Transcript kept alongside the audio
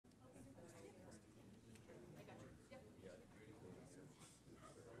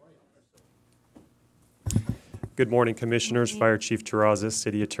Good morning, Commissioners, Fire Chief Terrazas,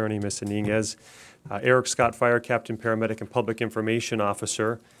 City Attorney Ms. Iniguez, Eric Scott, Fire Captain, Paramedic, and Public Information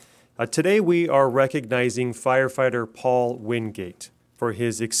Officer. Today we are recognizing firefighter Paul Wingate for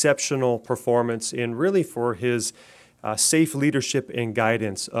his exceptional performance and really for his safe leadership and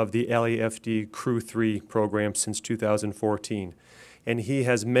guidance of the LAFD Crew 3 program since 2014. And he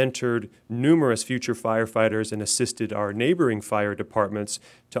has mentored numerous future firefighters and assisted our neighboring fire departments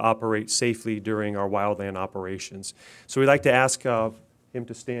to operate safely during our wildland operations. So we'd like to ask him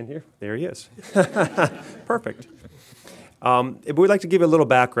to stand here. There he is. Perfect. We'd like to give a little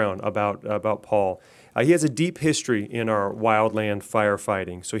background about Paul. He has a deep history in our wildland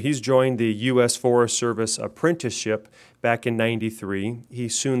firefighting. So he's joined the U.S. Forest Service apprenticeship back in '93. He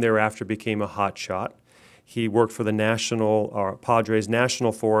soon thereafter became a hotshot. He worked for the Padres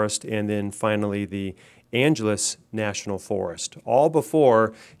National Forest and then finally the Angeles National Forest, all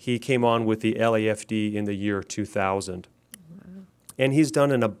before he came on with the LAFD in the year 2000. Wow. And he's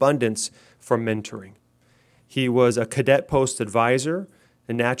done an abundance for mentoring. He was a cadet post advisor,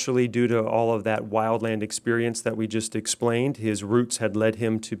 and naturally, due to all of that wildland experience that we just explained, his roots had led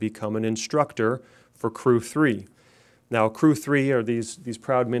him to become an instructor for Crew 3. Now, Crew 3 are these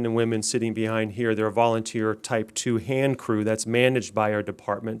proud men and women sitting behind here. They're a volunteer Type 2 hand crew that's managed by our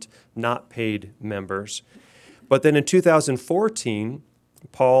department, not paid members. But then in 2014,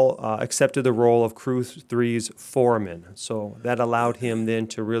 Paul accepted the role of Crew 3's foreman. So that allowed him then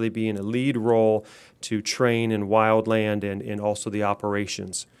to really be in a lead role to train in wildland and also the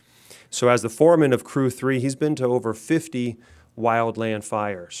operations. So as the foreman of Crew 3, he's been to over 50 wildland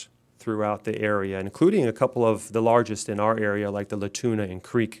fires throughout the area, including a couple of the largest in our area, like the Latuna and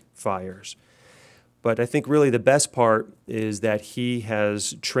Creek fires. But I think really the best part is that he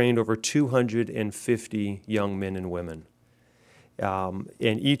has trained over 250 young men and women. And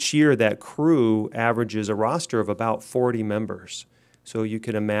each year that crew averages a roster of about 40 members. So you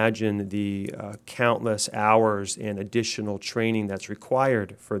can imagine the countless hours and additional training that's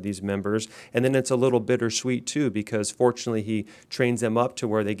required for these members. And then it's a little bittersweet too, because fortunately he trains them up to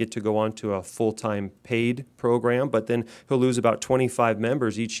where they get to go on to a full-time paid program, but then he'll lose about 25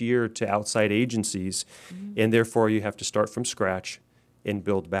 members each year to outside agencies. And therefore you have to start from scratch and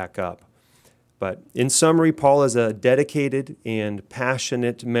build back up. But in summary, Paul is a dedicated and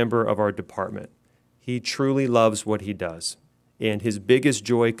passionate member of our department. He truly loves what he does. And his biggest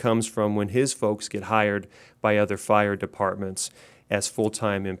joy comes from when his folks get hired by other fire departments as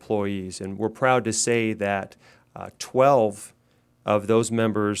full-time employees. And we're proud to say that 12 of those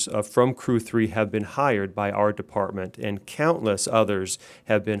members from Crew 3 have been hired by our department, and countless others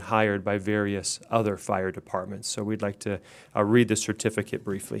have been hired by various other fire departments. So we'd like to read the certificate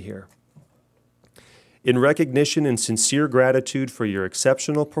briefly here. In recognition and sincere gratitude for your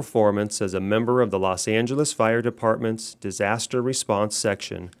exceptional performance as a member of the Los Angeles Fire Department's Disaster Response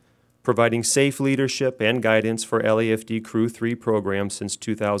Section, providing safe leadership and guidance for LAFD Crew 3 programs since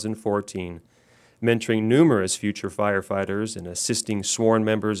 2014, mentoring numerous future firefighters and assisting sworn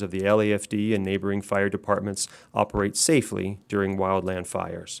members of the LAFD and neighboring fire departments operate safely during wildland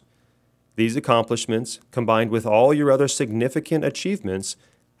fires. These accomplishments, combined with all your other significant achievements,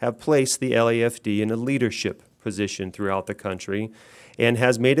 have placed the LAFD in a leadership position throughout the country and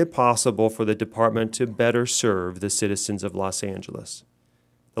has made it possible for the department to better serve the citizens of Los Angeles.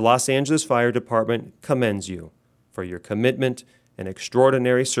 The Los Angeles Fire Department commends you for your commitment and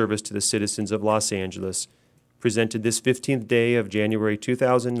extraordinary service to the citizens of Los Angeles. Presented this 15th day of January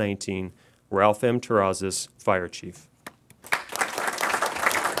 2019, Ralph M. Terrazas, Fire Chief.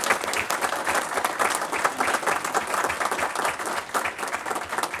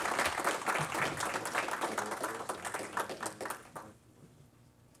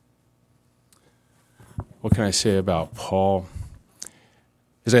 What can I say about Paul?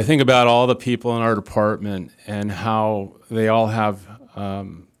 As I think about all the people in our department and how they all have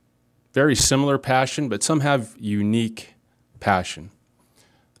very similar passion, but some have unique passion,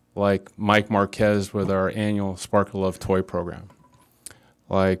 like Mike Marquez with our annual Sparkle of Toy program,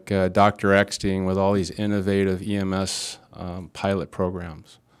 like Dr. Eckstein with all these innovative EMS pilot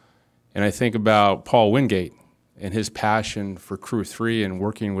programs. And I think about Paul Wingate and his passion for Crew 3 and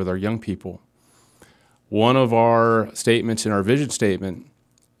working with our young people. One of our statements in our vision statement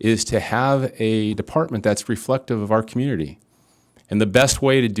is to have a department that's reflective of our community. And the best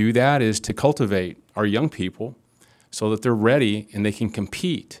way to do that is to cultivate our young people so that they're ready and they can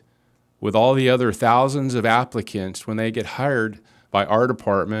compete with all the other thousands of applicants when they get hired by our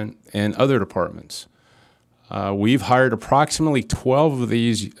department and other departments. We've hired approximately 12 of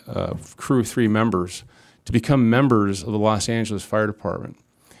these Crew 3 members to become members of the Los Angeles Fire Department.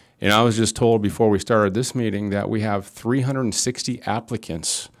 And I was just told before we started this meeting that we have 360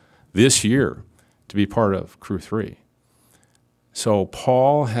 applicants this year to be part of Crew 3. So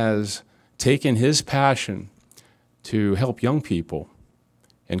Paul has taken his passion to help young people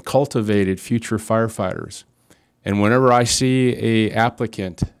and cultivated future firefighters. And whenever I see an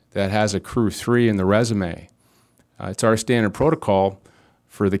applicant that has a Crew 3 in the resume, it's our standard protocol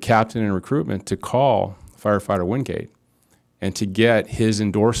for the captain in recruitment to call Firefighter Wingate and to get his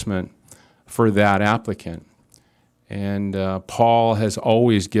endorsement for that applicant. And Paul has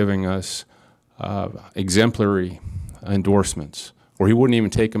always given us exemplary endorsements, or he wouldn't even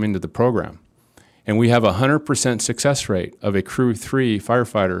take them into the program. And we have a 100% success rate of a Crew 3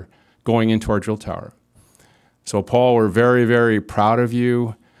 firefighter going into our drill tower. So Paul, we're very, very proud of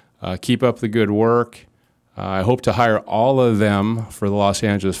you. Keep up the good work. I hope to hire all of them for the Los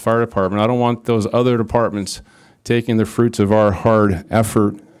Angeles Fire Department. I don't want those other departments taking the fruits of our hard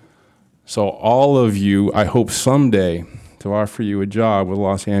effort. So all of you, I hope someday to offer you a job with the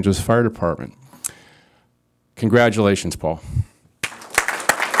Los Angeles Fire Department. Congratulations, Paul.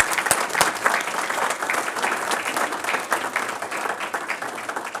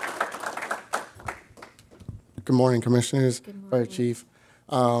 Good morning, Commissioners, Good morning. Fire Chief.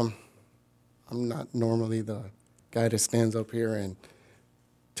 I'm not normally the guy that stands up here and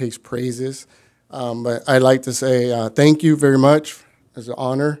takes praises, but I'd like to say thank you very much. It's an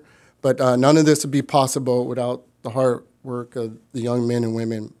honor, but none of this would be possible without the hard work of the young men and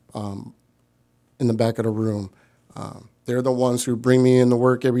women in the back of the room. They're the ones who bring me into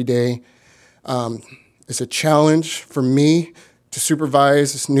work every day. It's a challenge for me to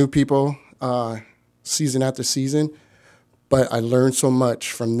supervise new people season after season, but I learn so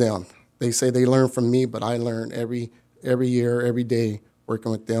much from them. They say they learn from me, but I learn every year, every day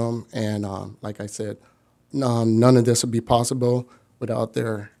working with them. And like I said, none of this would be possible without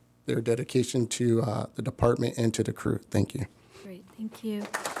their dedication to the department and to the crew. Thank you. Great, thank you.